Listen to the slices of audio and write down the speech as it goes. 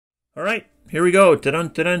All right, here we go.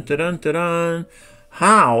 Ta-dun, ta-dun, ta-dun, ta-dun.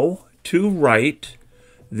 How to write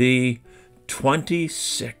the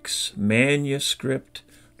 26 manuscript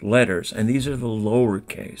letters. And these are the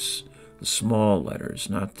lowercase, the small letters,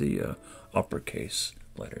 not the uppercase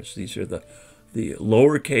letters. These are the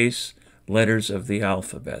lowercase letters of the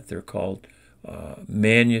alphabet. They're called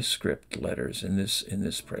manuscript letters in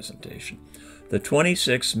this presentation. The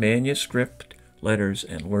 26 manuscript letters,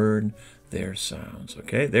 and learn their sounds.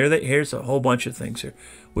 Okay, here's a whole bunch of things here.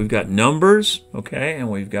 We've got numbers, okay, and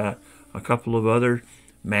we've got a couple of other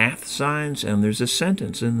math signs, and there's a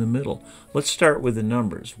sentence in the middle. Let's start with the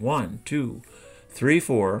numbers. 1, 2, 3,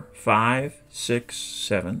 4, 5, 6,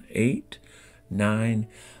 7, 8, 9.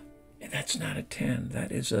 And that's not a 10.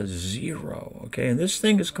 That is a 0. Okay, and this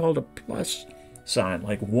thing is called a plus sign,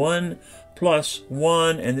 like 1 plus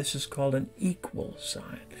 1, and this is called an equal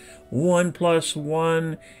sign. 1 plus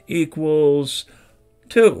 1 equals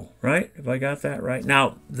 2, right? If I got that right.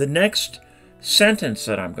 Now, the next sentence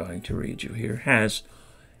that I'm going to read you here has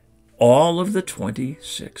all of the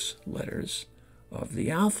 26 letters of the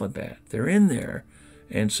alphabet. They're in there.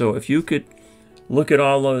 And so if you could look at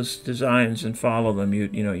all those designs and follow them,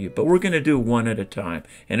 but we're going to do one at a time.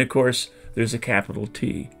 And of course, there's a capital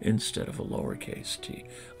T instead of a lowercase t.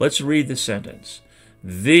 Let's read the sentence.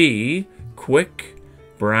 The quick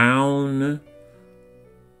brown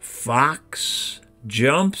fox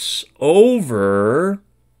jumps over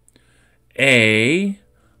a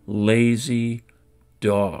lazy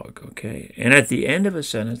dog. Okay, and at the end of a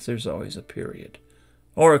sentence, there's always a period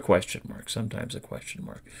or a question mark, sometimes a question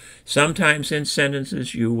mark. Sometimes in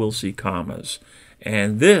sentences, you will see commas.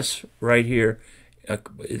 And this right here,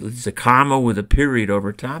 it's a comma with a period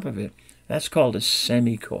over top of it. That's called a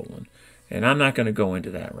semicolon. And I'm not going to go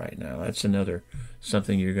into that right now. That's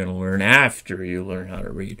something you're going to learn after you learn how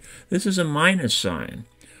to read. This is a minus sign.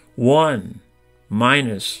 1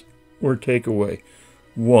 minus or take away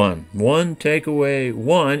 1. 1 take away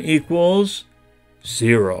 1 equals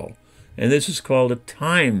 0. And this is called a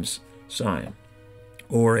times sign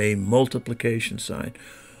or a multiplication sign.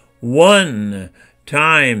 1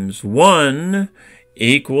 times 1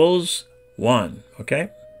 equals 1.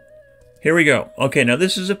 Okay? Here we go. Okay, now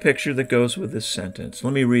this is a picture that goes with this sentence.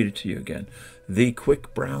 Let me read it to you again. The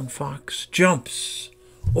quick brown fox jumps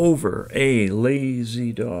over a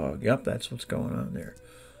lazy dog. Yep, that's what's going on there.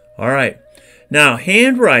 All right. Now,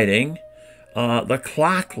 handwriting the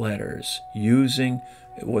clock letters using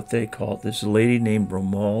what they call, this lady named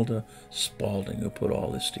Romalda Spalding who put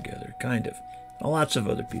all this together, kind of. Lots of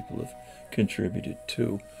other people have contributed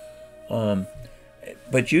too.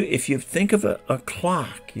 But if you think of a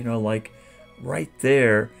clock, like right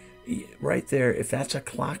there, if that's a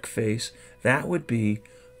clock face, that would be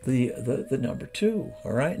the number 2.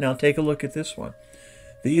 All right, now take a look at this one.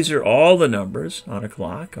 These are all the numbers on a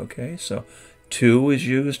clock. Okay, so 2 is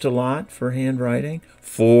used a lot for handwriting.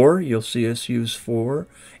 4, you'll see us use 4.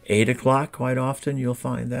 8 o'clock, quite often you'll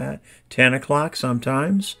find that. 10 o'clock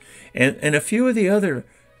sometimes. And a few of the other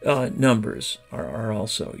numbers are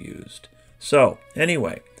also used. So,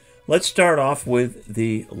 anyway, let's start off with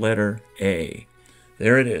the letter A.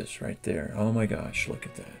 There it is, right there. Oh my gosh, look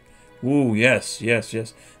at that. Ooh, yes, yes,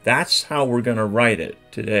 yes. That's how we're going to write it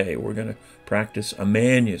today. We're going to practice a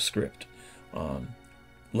manuscript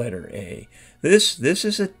letter A. This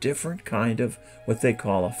is a different kind of what they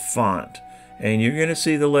call a font. And you're going to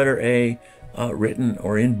see the letter A written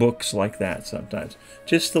or in books like that sometimes.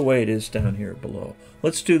 Just the way it is down here below.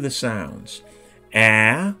 Let's do the sounds.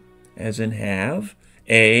 A as in have,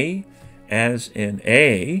 A as in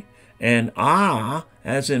a, and ah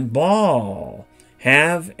as in ball.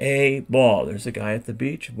 Have a ball. There's a guy at the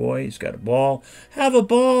beach. Boy, he's got a ball. Have a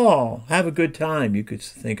ball. Have a good time. You could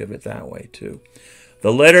think of it that way too.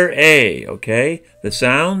 The letter A, okay? The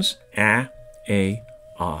sounds, ah,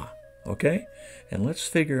 okay? And let's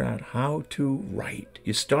figure out how to write.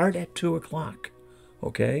 You start at 2 o'clock,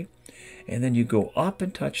 okay? And then you go up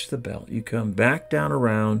and touch the belt. You come back down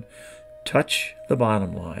around, touch the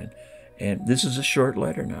bottom line. And this is a short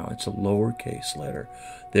letter now. It's a lowercase letter.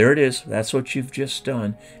 There it is. That's what you've just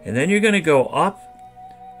done. And then you're going to go up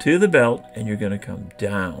to the belt, and you're going to come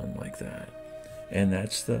down like that. And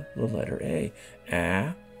that's the letter A.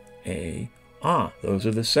 A, ah. Those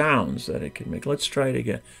are the sounds that it can make. Let's try it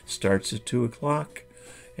again. Starts at 2 o'clock,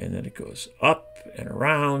 and then it goes up and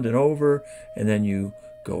around and over, and then you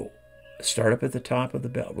go start up at the top of the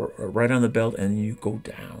belt, or right on the belt, and you go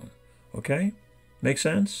down. Okay? Make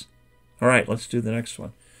sense? All right, let's do the next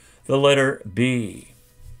one. The letter B.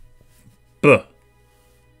 B.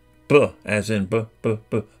 B, as in b,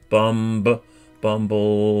 bumble,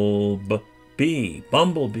 b, B,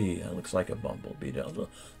 bumblebee. That looks like a bumblebee.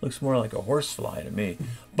 Looks more like a horsefly to me.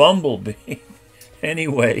 Bumblebee.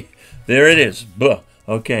 Anyway, there it is. B.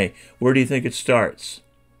 Okay, where do you think it starts?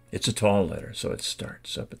 It's a tall letter, so it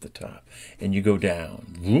starts up at the top. And you go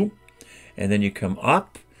down. Whoop, and then you come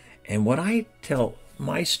up. And what I tell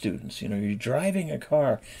my students, you're driving a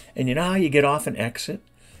car, and you know how you get off an exit?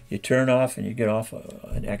 You turn off and you get off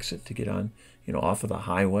an exit to get on, off of the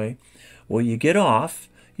highway. Well, you get off,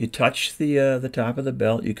 you touch the top of the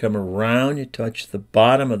belt, you come around, you touch the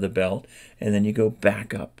bottom of the belt, and then you go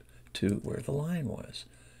back up to where the line was.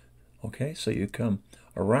 Okay, so you come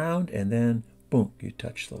around and then, boom, you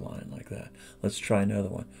touch the line like that. Let's try another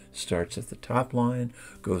one. Starts at the top line,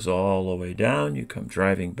 goes all the way down, you come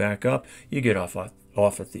driving back up, you get off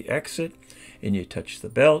at the exit, and you touch the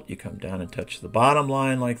belt, you come down and touch the bottom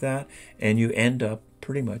line like that, and you end up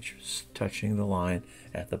pretty much touching the line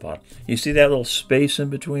at the bottom. You see that little space in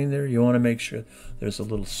between there? You want to make sure there's a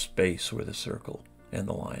little space where the circle and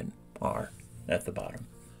the line are at the bottom.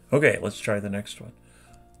 Okay, let's try the next one.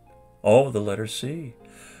 Oh, the letter C.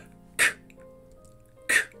 K,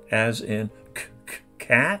 k, as in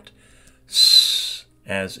cat. S,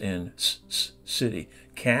 as in city.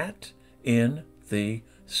 Cat in the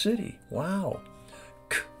city. Wow.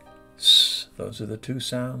 K, s. Those are the two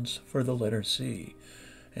sounds for the letter C.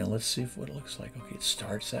 And let's see what it looks like. Okay, it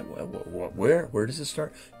starts at where does it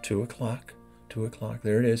start? 2 o'clock. 2 o'clock.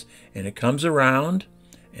 There it is. And it comes around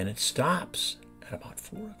and it stops at about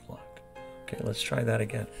 4 o'clock. Okay, let's try that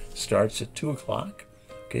again. Starts at 2 o'clock.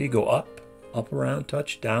 Okay, you go up, around,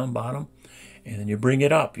 touch, down, bottom, and then you bring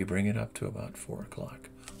it up. You bring it up to about 4 o'clock.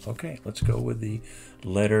 Okay, let's go with the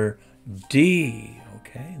letter D.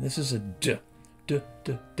 Okay, this is a D.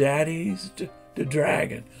 Daddy's the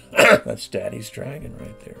dragon. That's Daddy's dragon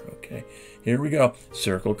right there. Okay, here we go.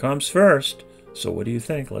 Circle comes first. So what do you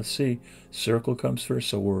think? Let's see. Circle comes first.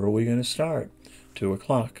 So where are we going to start? 2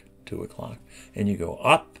 o'clock. 2 o'clock. And you go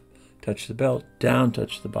up, touch the belt, down,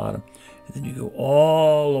 touch the bottom. And then you go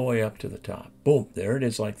all the way up to the top. Boom. There it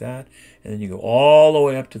is like that. And then you go all the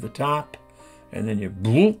way up to the top. And then you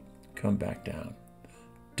bloop, come back down.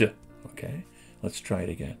 Duh. Okay. Let's try it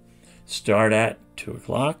again. Start at 2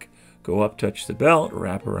 o'clock. Go up, touch the belt,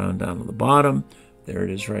 wrap around down to the bottom. There it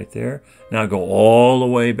is right there. Now go all the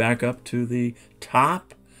way back up to the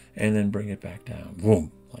top and then bring it back down.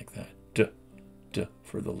 Boom, like that. Duh, duh,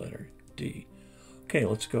 for the letter D. Okay,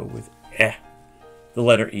 let's go with eh, the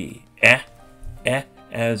letter E. Eh,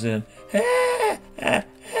 as in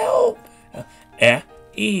help.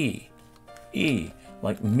 E,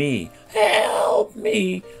 like me. Help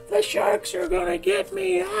me, the sharks are gonna get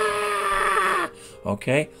me. Ah!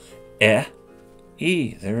 Okay.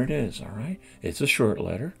 E, there it is, all right? It's a short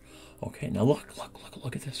letter. Okay, now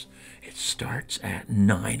look at this. It starts at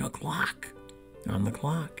 9 o'clock on the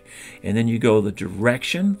clock. And then you go the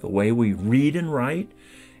direction, the way we read and write,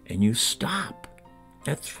 and you stop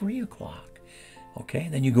at 3 o'clock. Okay,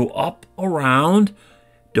 and then you go up, around.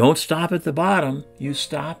 Don't stop at the bottom. You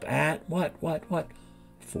stop at what?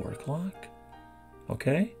 4 o'clock.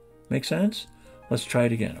 Okay, make sense? Let's try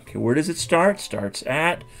it again. Okay, where does it start? Starts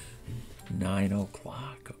at 9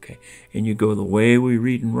 o'clock, okay? And you go the way we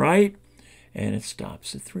read and write, and it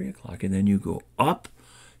stops at 3 o'clock. And then you go up,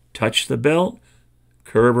 touch the belt,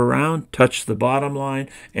 curve around, touch the bottom line,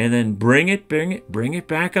 and then bring it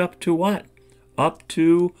back up to what? Up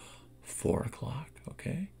to 4 o'clock,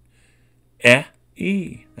 okay?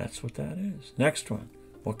 E, that's what that is. Next one,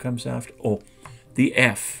 what comes after? Oh, the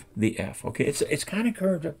F, okay? It's kind of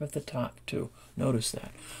curved up at the top, too. Notice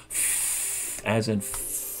that. As in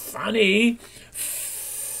funny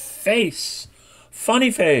face.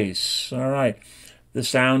 Funny face. All right. The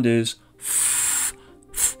sound is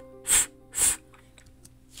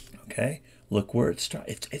okay. Look where it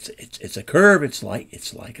starts. It's a curve. It's like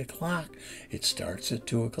a clock. It starts at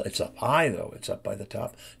 2 o'clock. It's up high though. It's up by the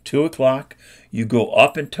top. 2 o'clock. You go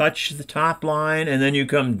up and touch the top line, and then you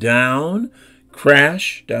come down,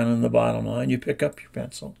 crash down on the bottom line. You pick up your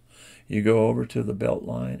pencil. You go over to the belt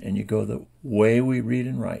line, and you go the way we read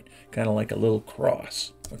and write, kind of like a little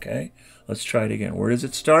cross, okay? Let's try it again. Where does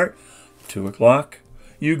it start? 2 o'clock.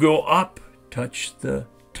 You go up, touch the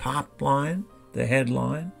top line, the head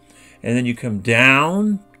line, and then you come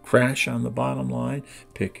down, crash on the bottom line,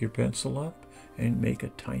 pick your pencil up, and make a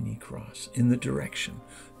tiny cross in the direction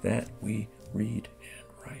that we read and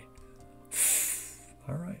write.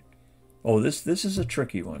 All right. Oh, this is a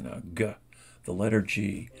tricky one now. G, the letter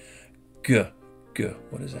G. G.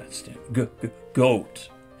 What does that stand for? Goat.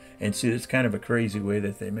 And see, it's kind of a crazy way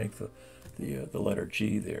that they make the letter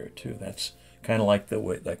G there too. That's kind of like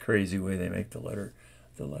that crazy way they make the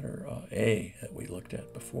the letter A that we looked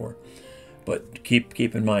at before. But keep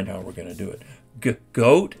in mind how we're going to do it.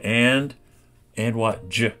 Goat and what?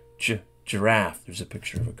 Giraffe. There's a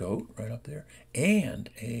picture of a goat right up there. And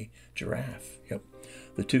a giraffe. Yep.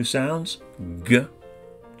 The two sounds, g,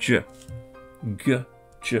 j, g,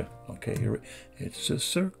 j. Okay, here it's a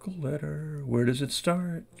circle letter. Where does it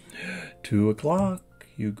start? 2 o'clock.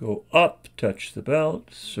 You go up, touch the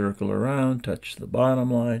belt, circle around, touch the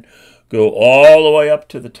bottom line, go all the way up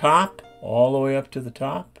to the top,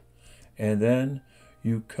 and then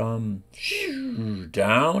you come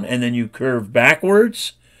down, and then you curve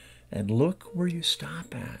backwards, and look where you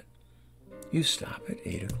stop at. You stop at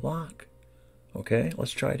 8 o'clock. Okay,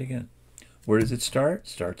 let's try it again. Where does it start?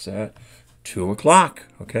 Starts at 2 o'clock,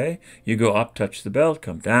 okay? You go up, touch the belt,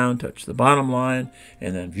 come down, touch the bottom line,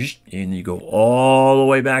 and then you go all the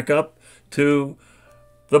way back up to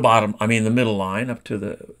the the middle line, up to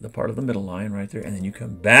the part of the middle line right there, and then you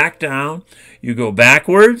come back down, you go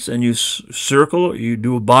backwards, and you circle, you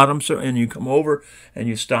do a bottom circle, and you come over, and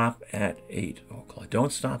you stop at 8 o'clock.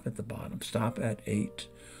 Don't stop at the bottom, stop at 8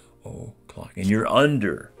 o'clock, and you're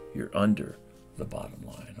under the bottom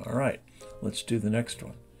line. All right, let's do the next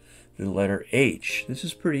one. The letter H. This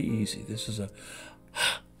is pretty easy. This is a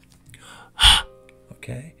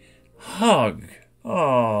okay? Hug.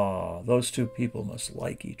 Oh, those two people must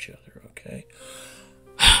like each other, okay?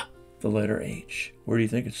 The letter H. Where do you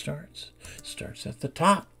think it starts? It starts at the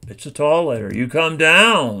top. It's a tall letter. You come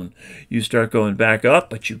down. You start going back up,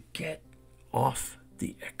 but you get off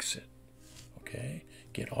the exit, okay?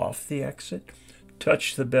 Get off the exit,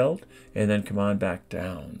 touch the belt, and then come on back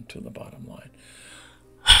down to the bottom line.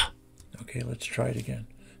 Okay, let's try it again.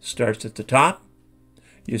 Starts at the top,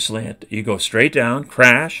 you slant, you go straight down,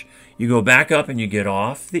 crash, you go back up and you get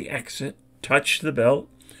off the exit, touch the belt,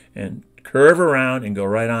 and curve around and go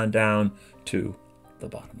right on down to the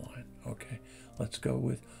bottom line. Okay, let's go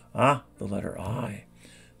with the letter I.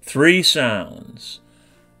 3 sounds.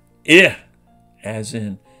 I, as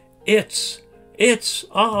in it's,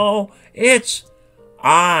 uh-oh, it's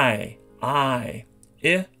I, I,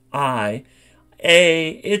 A,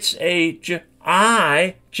 it's a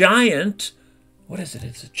giant. What is it?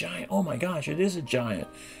 It's a giant. Oh my gosh, it is a giant.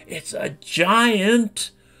 It's a giant.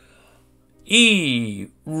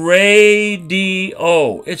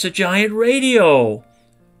 Radio. It's a giant radio.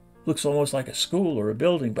 Looks almost like a school or a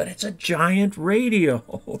building, but it's a giant radio.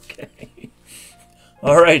 Okay.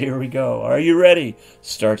 All right, here we go. Are you ready?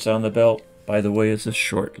 Starts on the belt. By the way, it's a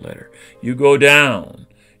short letter. You go down.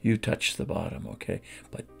 You touch the bottom, okay?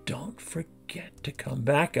 But don't forget to come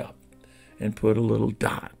back up and put a little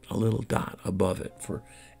dot above it for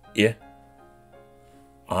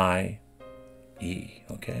I, E,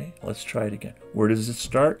 okay? Let's try it again. Where does it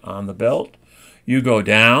start? On the belt. You go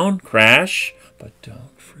down, crash, but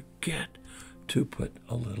don't forget to put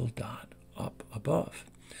a little dot up above.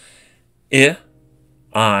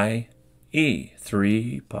 I, E,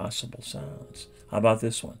 3 possible sounds. How about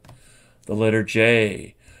this one? The letter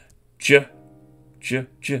J. Jumping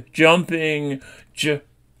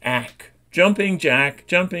jack. Jumping jack.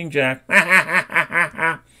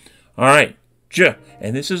 All right, J.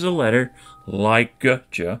 And this is a letter like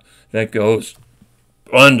J that goes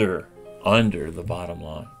under the bottom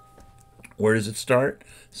line. Where does it start?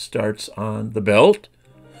 Starts on the belt,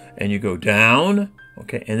 and you go down,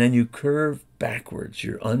 okay, and then you curve backwards.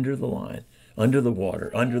 You're under the line, under the water,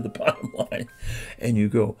 under the bottom line, and you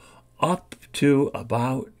go up to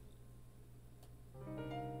about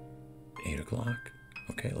 8 o'clock.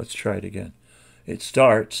 Okay, let's try it again. It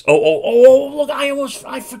starts. Oh, look,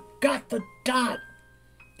 I forgot the dot.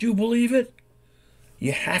 Do you believe it?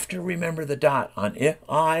 You have to remember the dot on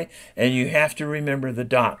I, and you have to remember the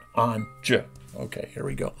dot on J. Okay, here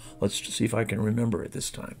we go. Let's see if I can remember it this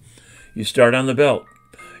time. You start on the belt.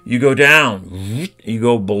 You go down. You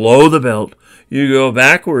go below the belt. You go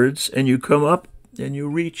backwards, and you come up, and you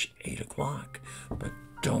reach 8 o'clock. But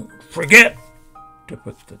don't forget to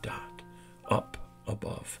put the dot up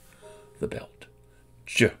above the belt.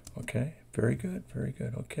 J. Okay, very good, very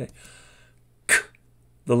good. Okay. K,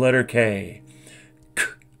 the letter K. K,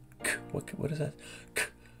 what is that?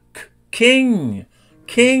 K,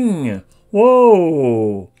 king.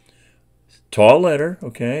 Whoa. Tall letter,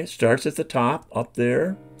 okay. Starts at the top, up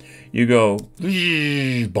there. You go,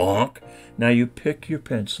 bonk. Now you pick your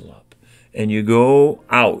pencil up, and you go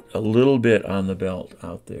out a little bit on the belt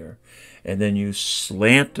out there. And then you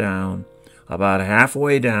slant down about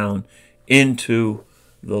halfway down into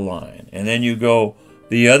the line. And then you go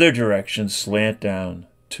the other direction, slant down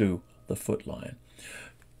to the foot line.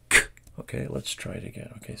 Okay, let's try it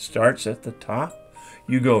again. Okay, starts at the top.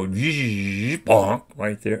 You go bonk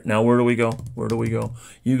right there. Now where do we go? Where do we go?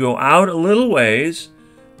 You go out a little ways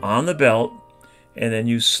on the belt, and then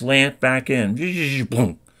you slant back in.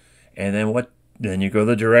 And then what? Then you go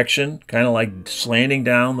the direction, kind of like slanting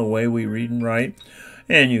down the way we read and write,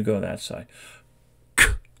 and you go that side.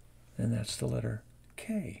 And that's the letter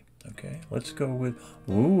K. Okay, let's go with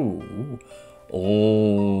ooh.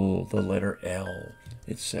 Oh, the letter L.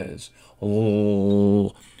 It says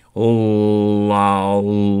oh, lolly,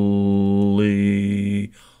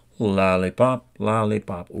 lollipop,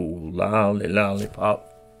 lollipop, ooh, lolly, lollipop.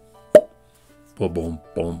 Boom, boom,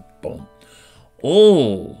 boom, boom.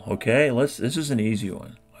 Oh, okay. This is an easy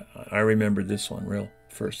one. I remember this one real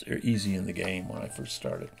first, easy in the game when I first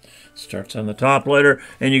started. Starts on the top letter,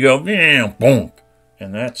 and you go, bonk.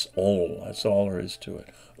 And that's oh. That's all there is to it.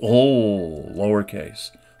 Oh, lowercase.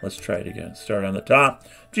 Let's try it again. Start on the top.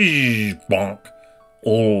 Bonk.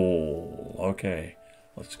 Oh, okay.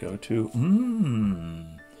 Let's go to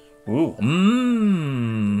Ooh.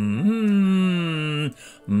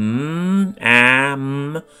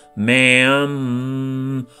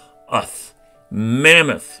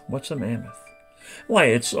 Mammoth. What's a mammoth? Why,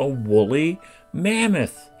 it's a woolly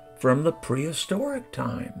mammoth from the prehistoric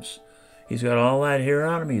times. He's got all that hair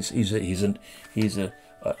on him. He's a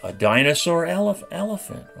dinosaur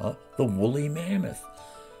elephant. The woolly mammoth.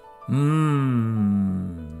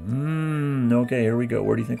 Okay, here we go.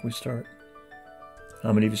 Where do you think we start?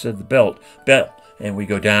 How many of you said the belt? Belt. And we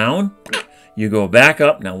go down. You go back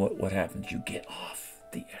up. Now what happens? You get off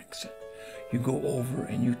the exit. You go over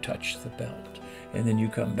and you touch the belt. And then you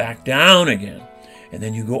come back down again. And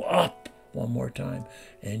then you go up one more time.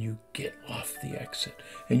 And you get off the exit.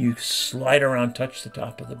 And you slide around, touch the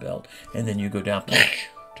top of the belt. And then you go down to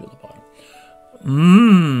the bottom.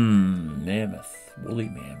 Mammoth. Woolly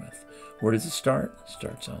mammoth. Where does it start? It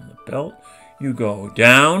starts on the belt. You go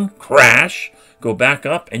down, crash, go back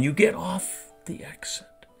up, and you get off the exit.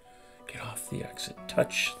 Get off the exit.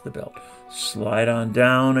 Touch the belt. Slide on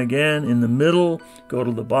down again in the middle. Go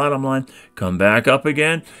to the bottom line. Come back up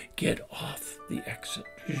again. Get off the exit.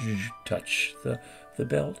 Touch the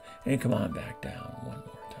belt. And come on back down one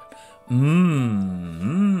more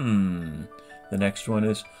time. The next one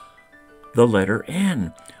is the letter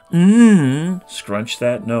N. Scrunch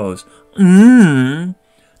that nose. Noon.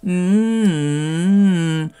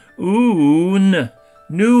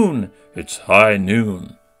 It's high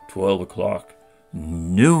noon. 12 o'clock.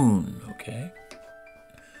 Noon. Okay.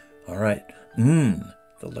 All right. The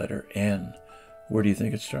letter N. Where do you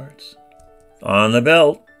think it starts? On the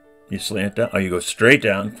belt. You slant down. Oh, you go straight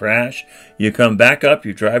down. Crash. You come back up.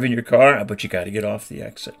 You're driving your car, but you got to get off the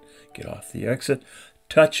exit. Get off the exit.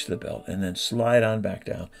 Touch the belt, and then slide on back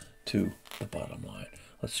down to the bottom line.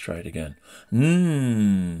 Let's try it again.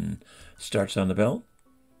 Starts on the belt.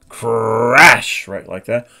 Crash! Right like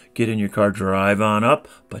that. Get in your car, drive on up,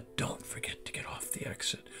 but don't forget to get off the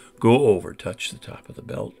exit. Go over, touch the top of the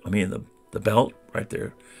belt. I mean the belt right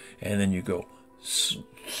there. And then you go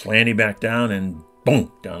slanty back down and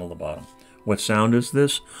boom, down to the bottom. What sound is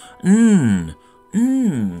this?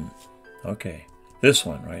 Okay, this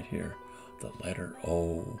one right here. The letter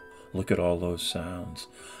O. Look at all those sounds.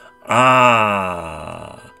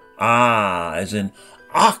 As in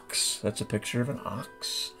ox. That's a picture of an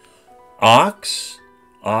ox. Ox.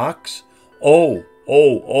 O.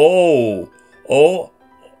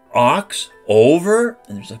 Ox. Over.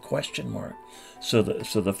 And there's a question mark. So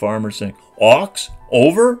the farmer's saying, ox,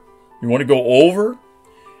 over? You want to go over?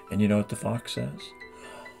 And you know what the fox says?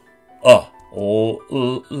 Love.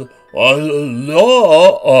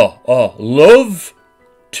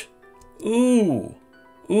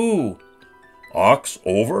 Ooh. Ox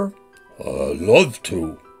over? Love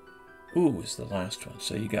to. Ooh is the last one.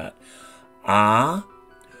 So you got love.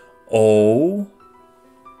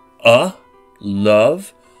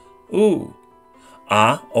 Ooh.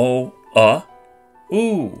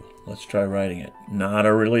 Ooh. Let's try writing it. Not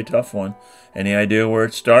a really tough one. Any idea where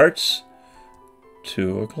it starts?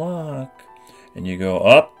 2 o'clock. And you go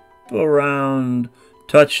up, around,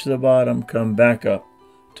 touch the bottom, come back up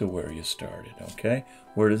to where you started, okay?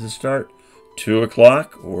 Where does it start? 2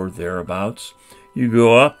 o'clock or thereabouts. You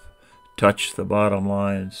go up, touch the bottom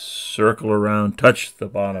line, circle around, touch the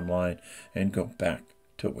bottom line, and go back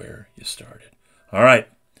to where you started. All right,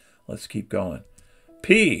 let's keep going.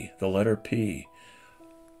 P, the letter P.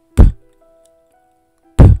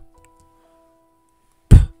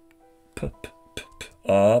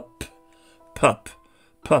 Up, pup,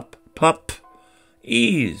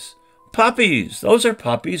 ease, puppies. Those are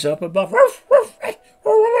puppies up above.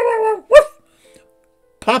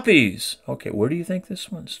 Puppies. Okay, where do you think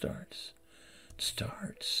this one starts?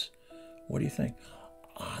 starts, what do you think?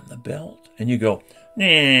 On the belt. And you go,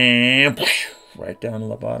 right down to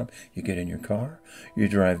the bottom. You get in your car, you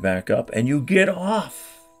drive back up, and you get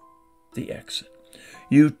off the exit.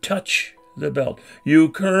 You touch the belt. You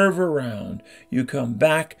curve around. You come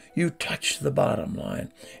back. You touch the bottom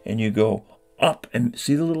line. And you go up. And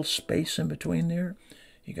see the little space in between there?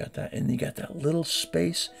 You got that. And you got that little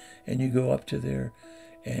space. And you go up to there.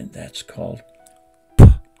 And that's called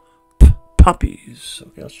puppies.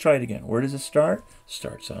 Okay, let's try it again. Where does it start?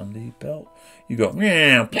 Starts on the belt. You go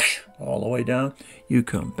all the way down. You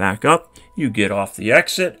come back up. You get off the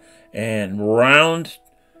exit and round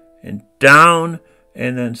and down,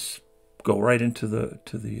 and then go right into the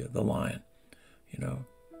line, you know,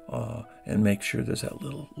 and make sure there's that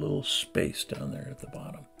little space down there at the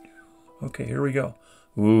bottom. Okay, here we go.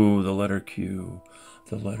 Ooh, the letter Q.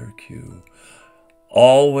 The letter Q.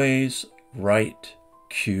 Always write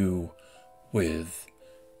Q with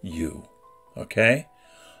U. Okay?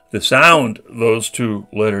 The sound those two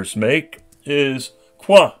letters make is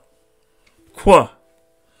qua. Qua.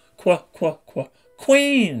 Qua, qua, qua.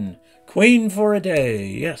 Queen. Queen for a day.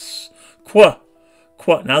 Yes. Qua.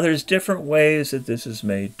 Qua. Now there's different ways that this is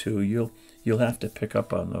made too. You'll have to pick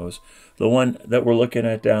up on those. The one that we're looking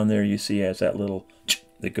at down there, you see has that little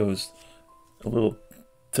that goes, a little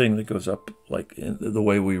thing that goes up like in the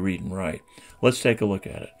way we read and write. Let's take a look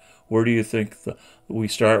at it. Where do you think we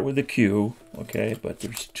start with the Q, okay? But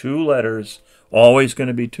there's two letters, always going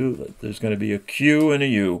to be two. There's going to be a Q and a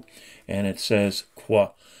U, and it says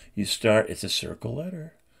qua. You start, it's a circle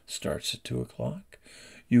letter, starts at 2 o'clock.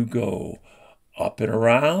 You go up and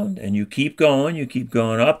around, and you keep going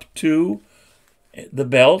up to the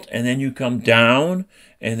belt, and then you come down,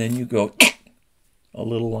 and then you go a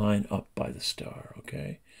little line up by the star,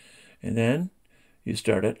 okay? And then you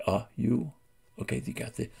start at U. Okay, you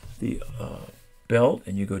got the belt,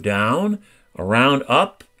 and you go down, around,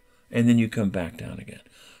 up, and then you come back down again.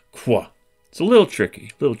 Qua. It's a little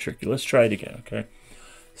tricky, Let's try it again, okay?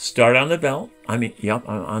 Start on the belt. On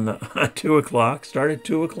the 2 o'clock. Start at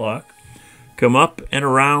 2 o'clock. Come up and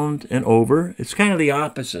around and over. It's kind of the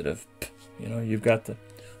opposite of, you know, you've got the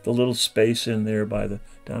little space in there by the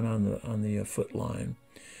down on the foot line,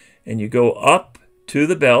 and you go up to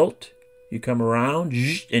the belt. You come around,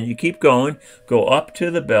 and you keep going. Go up to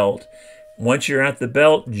the belt. Once you're at the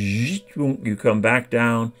belt, you come back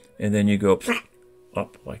down, and then you go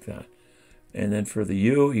up like that. And then for the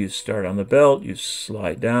U, you start on the belt. You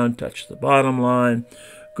slide down, touch the bottom line,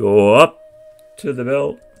 go up to the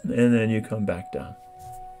belt, and then you come back down.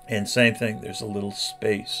 And same thing, there's a little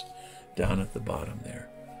space down at the bottom there.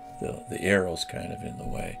 The arrow's kind of in the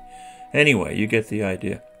way. Anyway, you get the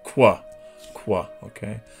idea. Qua,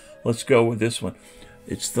 okay? Let's go with this one.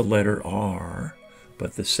 It's the letter R,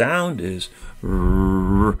 but the sound is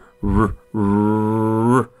road,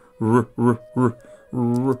 road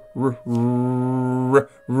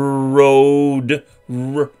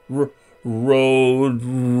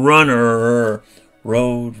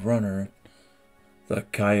runner. The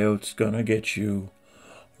coyote's gonna get you.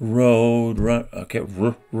 Road run. Okay,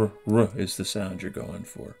 is the sound you're going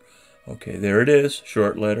for. Okay, there it is.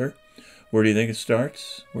 Short letter. Where do you think it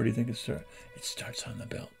starts? It starts on the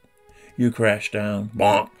belt. You crash down,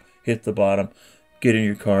 bonk, hit the bottom, get in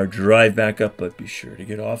your car, drive back up, but be sure to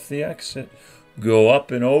get off the exit. Go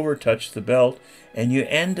up and over, touch the belt, and you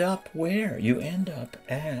end up where? You end up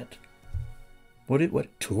at, what,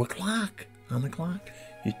 2 o'clock on the clock.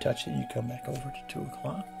 You touch it, you come back over to 2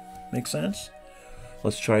 o'clock. Make sense?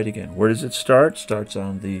 Let's try it again. Where does it start? Starts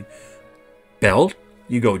on the belt.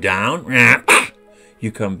 You go down,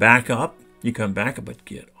 you come back up, but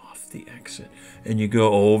get off the exit. And you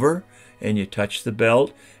go over, and you touch the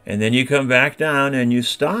belt, and then you come back down, and you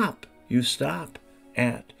stop. You stop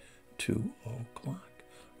at 2 o'clock.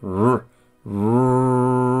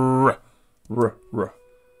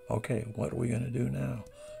 Okay, what are we going to do now?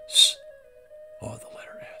 Oh, the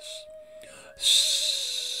letter S.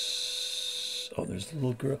 Oh, there's the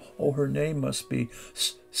little girl. Oh, her name must be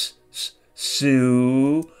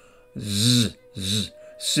Sue.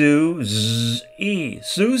 Susie.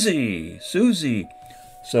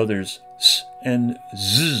 So there's S and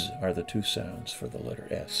Z are the two sounds for the letter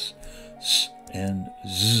S. S and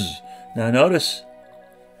Z. Now notice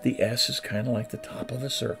the S is kind of like the top of a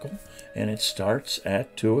circle, and it starts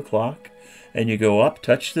at 2 o'clock, and you go up,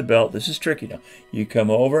 touch the belt. This is tricky now. You come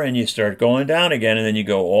over and you start going down again, and then you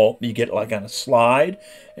go you get like on a slide,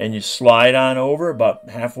 and you slide on over about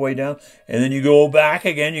halfway down, and then you go back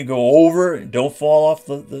again. You go over, don't fall off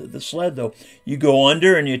the sled though. You go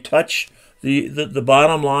under and you touch the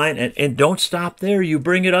bottom line, and don't stop there. You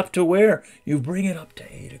bring it up to where? You bring it up to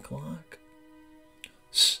 8 o'clock.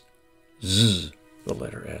 S, Z, the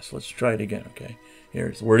letter S. Let's try it again, okay?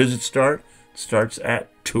 Where does it start? It starts at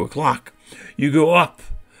 2 o'clock. You go up.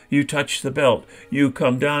 You touch the belt. You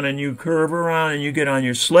come down and you curve around and you get on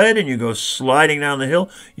your sled and you go sliding down the hill.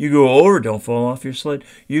 You go over. Don't fall off your sled.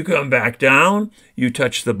 You come back down. You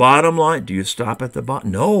touch the bottom line. Do you stop at the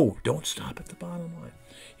bottom? No, don't stop at the bottom line.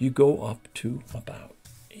 You go up to about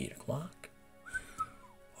 8 o'clock.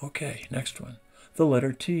 Okay, next one. The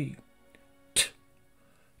letter T. T,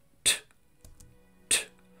 T, T,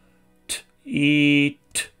 T,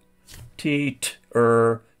 eat, teat,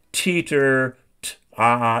 teeter,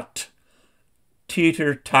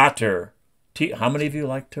 teeter totter. How many of you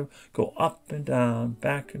like to go up and down,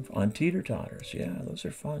 back and on teeter totters? Yeah, those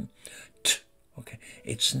are fun. Okay,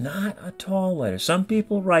 it's not a tall letter. Some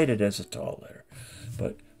people write it as a tall letter,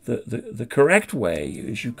 but the correct way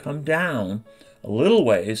is you come down a little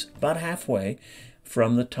ways, about halfway,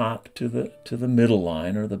 from the top to the middle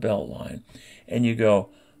line or the belt line, and you go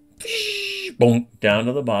boom down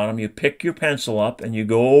to the bottom. You pick your pencil up and you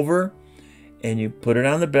go over. And you put it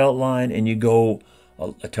on the belt line, and you go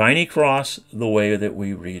a tiny cross the way that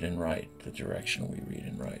we read and write, the direction we read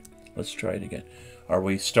and write. Let's try it again. Are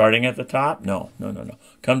we starting at the top? No.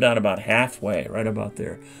 Come down about halfway, right about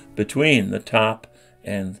there, between the top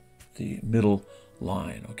and the middle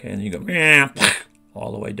line, okay? And you go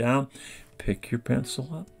all the way down. Pick your pencil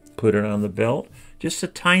up, put it on the belt, just a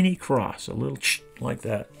tiny cross, a little like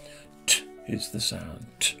that. T is the sound,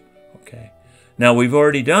 t, okay? Now, we've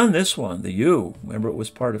already done this one, the U. Remember, it was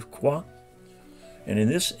part of qua. And in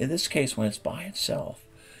this case, when it's by itself,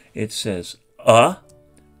 it says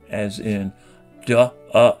as in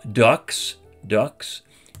ducks,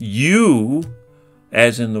 U,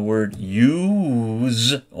 as in the word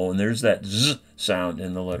use. Oh, and there's that Z sound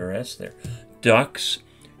in the letter S there. Ducks,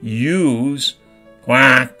 use,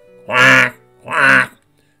 quack, quack, quack.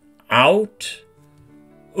 Out,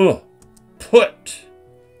 put,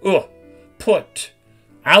 put,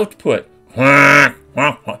 output. Honk,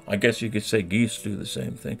 honk, honk. I guess you could say geese do the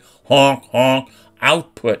same thing. Honk, honk,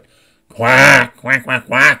 output. Quack, quack, quack,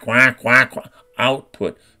 quack, quack, quack, quack.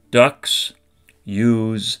 Output. Ducks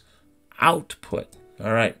use output.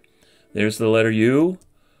 All right. There's the letter U,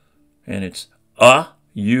 and it's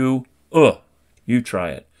U, You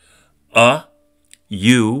try it.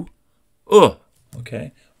 U,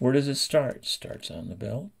 Okay. Where does it start? It starts on the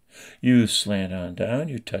belt. You slant on down,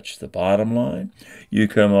 you touch the bottom line, you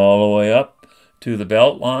come all the way up to the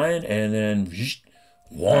belt line, and then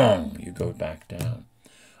whong, you go back down.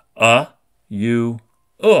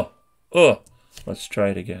 Let's try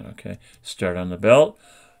it again, okay? Start on the belt,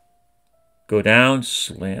 go down,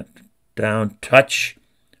 slant down, touch,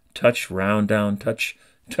 round down, touch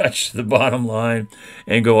the bottom line,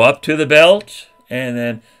 and go up to the belt, and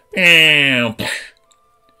then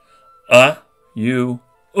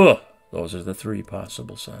Those are the three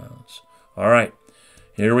possible sounds. All right,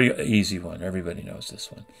 here we go. Easy one. Everybody knows this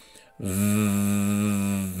one.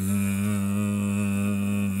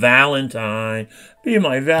 Valentine. Be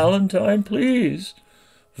my Valentine, please.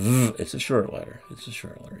 It's a short letter. It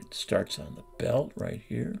starts on the belt right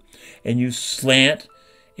here. And you slant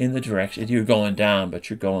in the direction. You're going down, but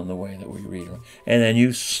you're going the way that we read it. And then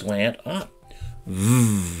you slant up.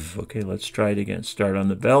 Okay, let's try it again. Start on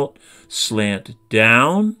the belt, slant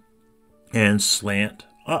down, and slant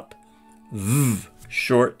up.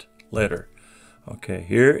 Short letter. Okay,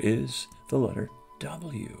 here is the letter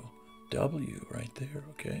W. W right there,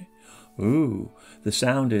 okay? Ooh, the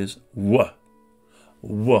sound is w.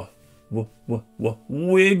 W. W. W. W.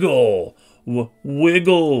 Wiggle. W.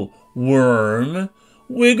 Wiggle worm.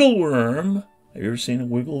 Wiggle worm. Have you ever seen a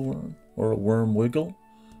wiggle worm or a worm wiggle?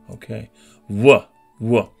 Okay. W.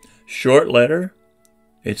 W. Short letter.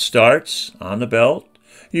 It starts on the belt.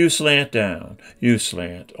 You slant down. You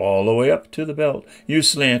slant all the way up to the belt. You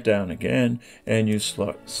slant down again, and you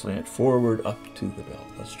slant forward up to the belt.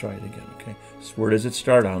 Let's try it again, okay? So where does it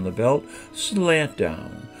start? On the belt. Slant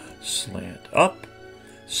down. Slant up.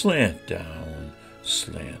 Slant down.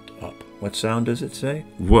 Slant up. What sound does it say?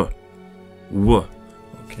 W. W.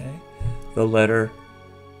 Okay. The letter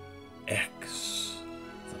X.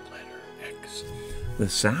 The letter X. The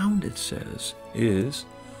sound, it says, is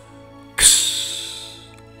X.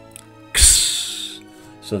 X.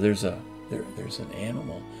 So there's an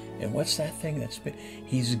animal, and what's that thing that's been?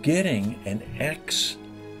 He's getting an X-ray.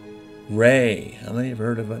 How many have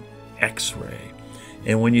heard of an X-ray?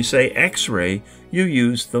 And when you say X-ray, you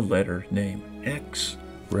use the letter name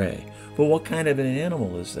X-ray. But what kind of an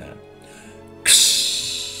animal is that?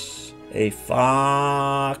 X. A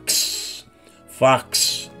fox.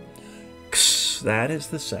 Fox. X. That is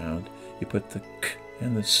the sound. You put the k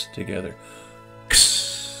and the s together.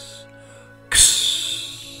 X.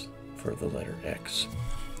 X. For the letter X.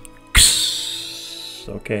 X.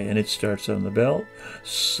 Okay, and it starts on the belt.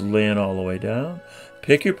 Slant all the way down.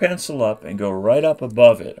 Pick your pencil up and go right up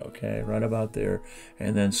above it. Okay, right about there.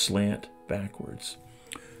 And then slant backwards.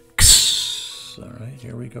 X. All right,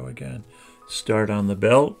 here we go again. Start on the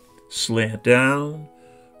belt. Slant down.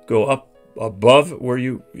 Go up above where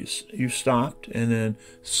you stopped, and then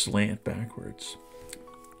slant backwards.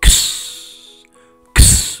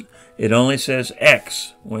 It only says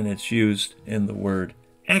X when it's used in the word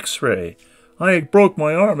X-ray. I broke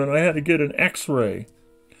my arm and I had to get an X-ray.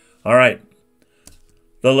 All right.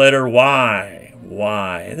 The letter Y.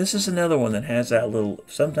 Y. This is another one that has that little,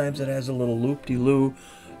 sometimes it has a little loop-de-loo,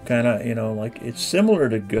 kind of, you know, like it's similar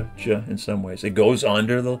to G in some ways. It goes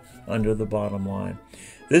under the bottom line.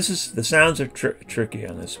 This is, the sounds are tricky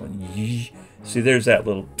on this one. Y. See, there's that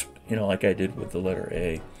little, you know, like I did with the letter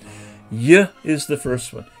A. Y is the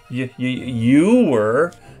first one. You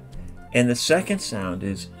were, and the second sound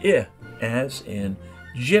is I, as in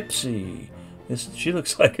gypsy. She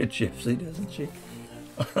looks like a gypsy, doesn't she?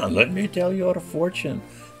 Let me tell you a fortune.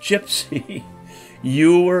 Gypsy.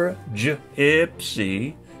 You were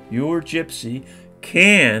gypsy. You were gypsy.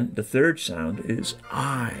 Can, the third sound is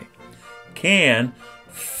I. Can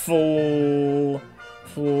fly.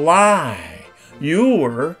 You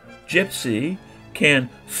were gypsy. Can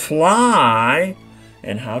fly.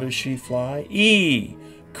 And how does she fly? E.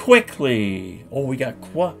 Quickly. Oh, we got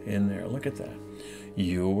qua in there. Look at that.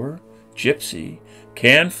 You were gypsy.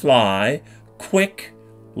 Can fly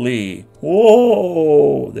quickly.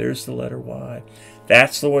 Whoa, there's the letter Y.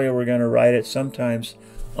 That's the way we're going to write it. Sometimes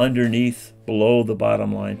underneath, below the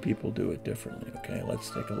bottom line, people do it differently. Okay, let's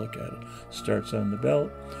take a look at it. Starts on the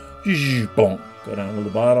belt. Boom. Go down to the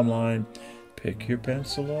bottom line. Pick your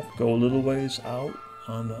pencil up. Go a little ways out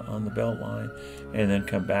on the belt line, and then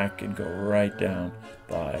come back and go right down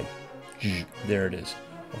by. There it is.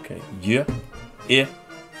 Okay. Y,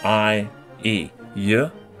 I, E.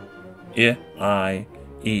 Y, I,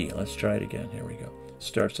 E. Let's try it again. Here we go.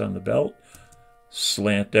 Starts on the belt.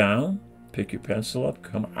 Slant down. Pick your pencil up.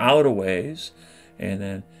 Come out a ways, and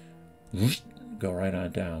then go right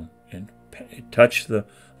on down and touch the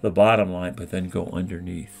bottom line, but then go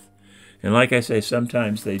underneath. And like I say,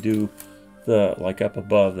 sometimes they do like up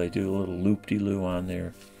above, they do a little loop-de-loo on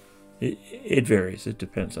there. It varies. It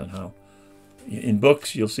depends on how. In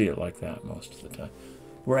books, you'll see it like that most of the time.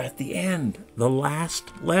 We're at the end. The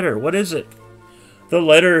last letter. What is it? The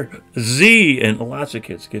letter Z. And lots of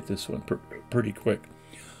kids get this one pretty quick.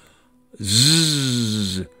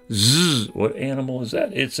 Z. Z. What animal is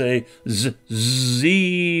that? It's a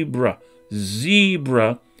zebra.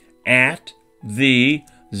 Zebra at the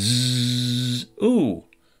zoo.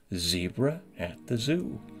 Zebra at the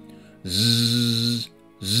zoo. Z,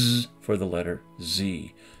 Z for the letter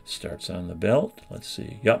Z. Starts on the belt. Let's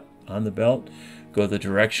see. Yep, on the belt. Go the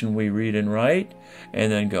direction we read and write,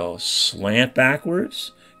 and then go slant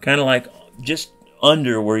backwards, kind of like just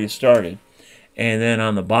under where you started. And then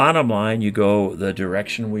on the bottom line, you go the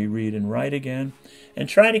direction we read and write again, and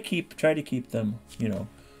try to keep them, you know,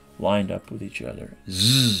 lined up with each other.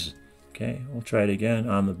 Z. Okay, we'll try it again.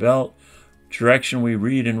 On the belt. Direction we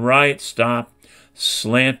read and write, stop,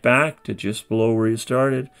 slant back to just below where you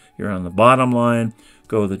started. You're on the bottom line.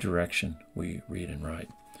 Go the direction we read and write.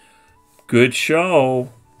 Good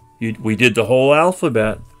show. We did the whole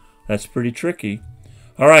alphabet. That's pretty tricky.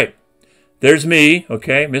 All right. There's me,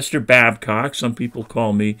 okay, Mr. Babcock. Some people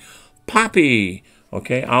call me Poppy.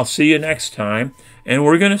 Okay, I'll see you next time. And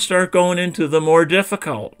we're going to start going into the more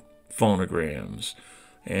difficult phonograms.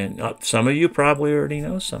 And some of you probably already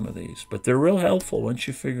know some of these, but they're real helpful once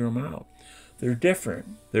you figure them out. They're different.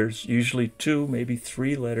 There's usually 2, maybe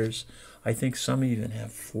 3 letters. I think some even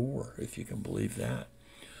have 4, if you can believe that.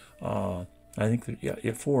 I think that, yeah,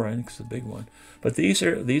 4. I think it's the big one. But these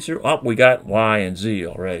are we got Y and Z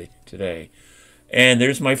already today. And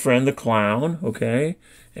there's my friend the clown. Okay.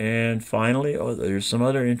 And finally, there's some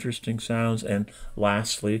other interesting sounds. And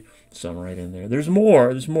lastly, some right in there. There's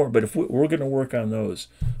more. But if we're going to work on those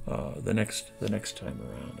the next time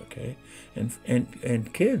around, okay?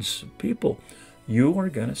 And kids, people, you are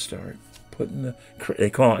going to start putting they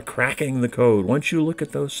call it cracking the code. Once you look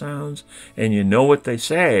at those sounds and you know what they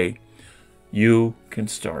say, you can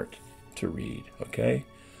start to read, okay?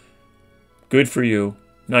 Good for you.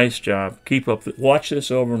 Nice job. Keep up. Watch this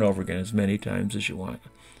over and over again as many times as you want.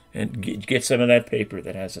 And get some of that paper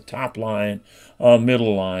that has a top line, a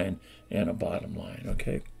middle line, and a bottom line,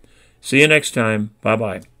 okay? See you next time.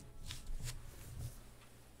 Bye-bye.